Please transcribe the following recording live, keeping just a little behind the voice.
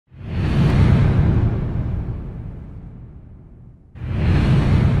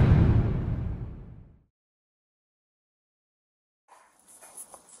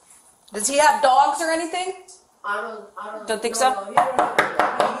Does he have dogs or anything? I Don't think so? No, he don't have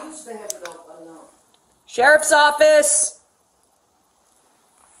a dog. He used to have a dog, but no. Sheriff's Office.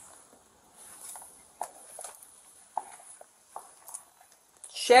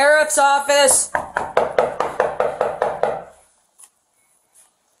 Sheriff's Office.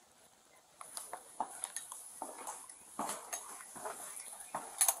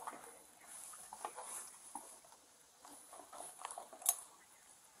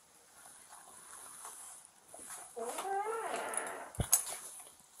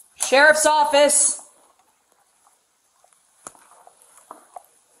 Sheriff's Office.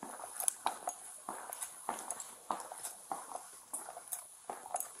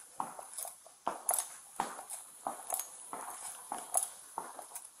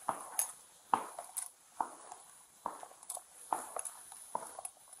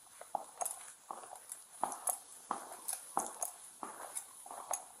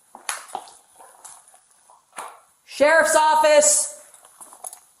 Sheriff's Office.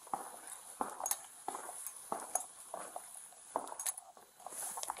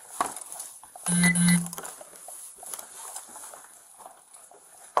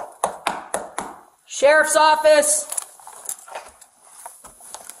 Sheriff's Office.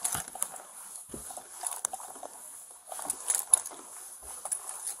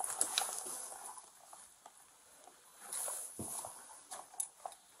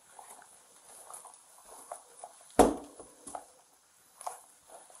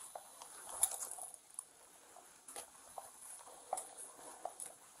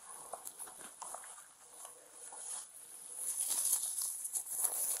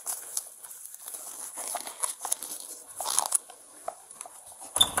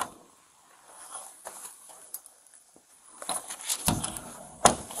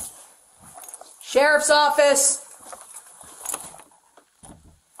 Sheriff's Office.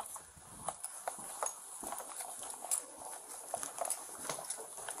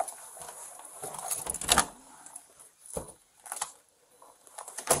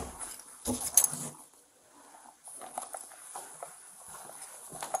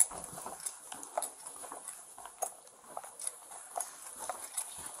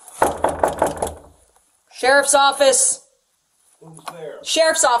 Sheriff's Office. Who's there?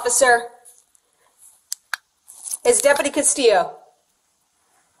 Sheriff's Office, sir. It's Deputy Castillo.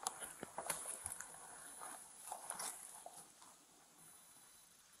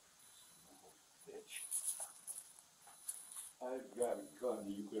 I've got a gun.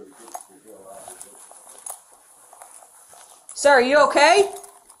 You better get the hell out of here. Sir, are you okay?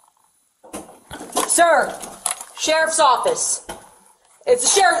 Sir, Sheriff's Office. It's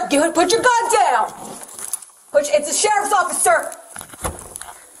the sheriff. Put your gun down. It's the Sheriff's Office, sir.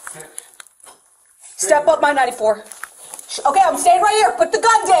 Step up, my 94. Okay, I'm staying right here. Put the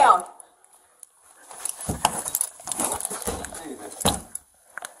gun down.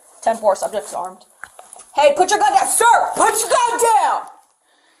 10-4, subject's armed. Hey, put your gun down. Sir, put your gun down.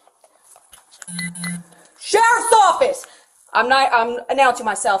 Sheriff's Office. I'm announcing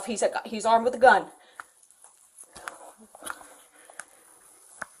myself. He's armed with a gun.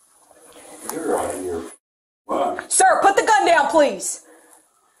 You're out of here. Wow. Sir, put the gun down, please.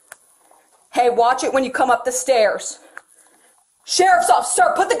 Hey, watch it when you come up the stairs. Sheriff's Office,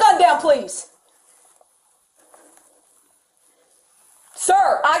 sir, put the gun down, please.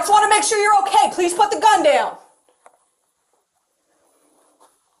 Sir, I just want to make sure you're okay. Please put the gun down.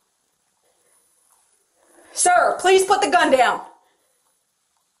 Sir, please put the gun down.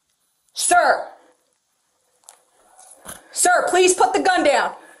 Sir. Sir, please put the gun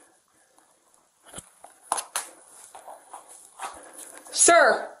down.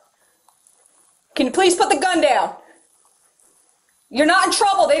 Sir. Can you please put the gun down? You're not in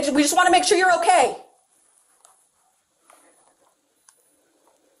trouble. We just want to make sure you're okay.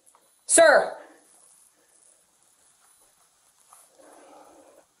 Sir.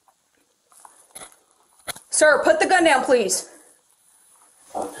 Sir, put the gun down, please.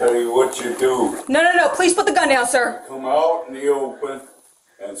 I'll tell you what you do. No. Please put the gun down, sir. Come out in the open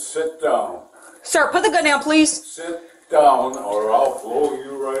and sit down. Sir, put the gun down, please. Sit down or I'll blow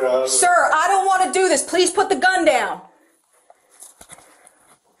you right out of Sir, I don't want to do this. Please put the gun down.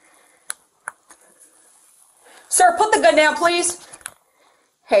 Sir, put the gun down, please.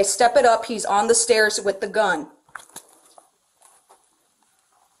 Hey, step it up. He's on the stairs with the gun.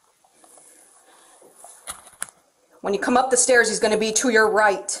 When you come up the stairs, he's going to be to your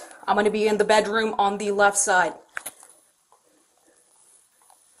right. I'm going to be in the bedroom on the left side.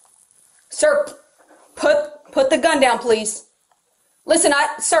 Sir, put the gun down, please. Listen,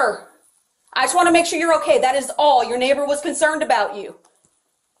 sir, I just want to make sure you're okay. That is all. Your neighbor was concerned about you.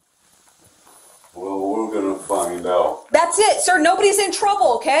 No. That's it, sir. Nobody's in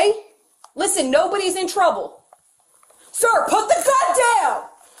trouble, okay? Listen, nobody's in trouble. Sir, put the gun down!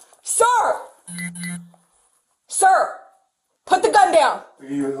 Sir! Sir, put the gun down.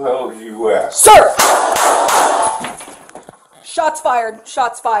 You hell you at? Sir! Shots fired.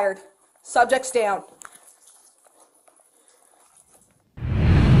 Shots fired. Subject's down.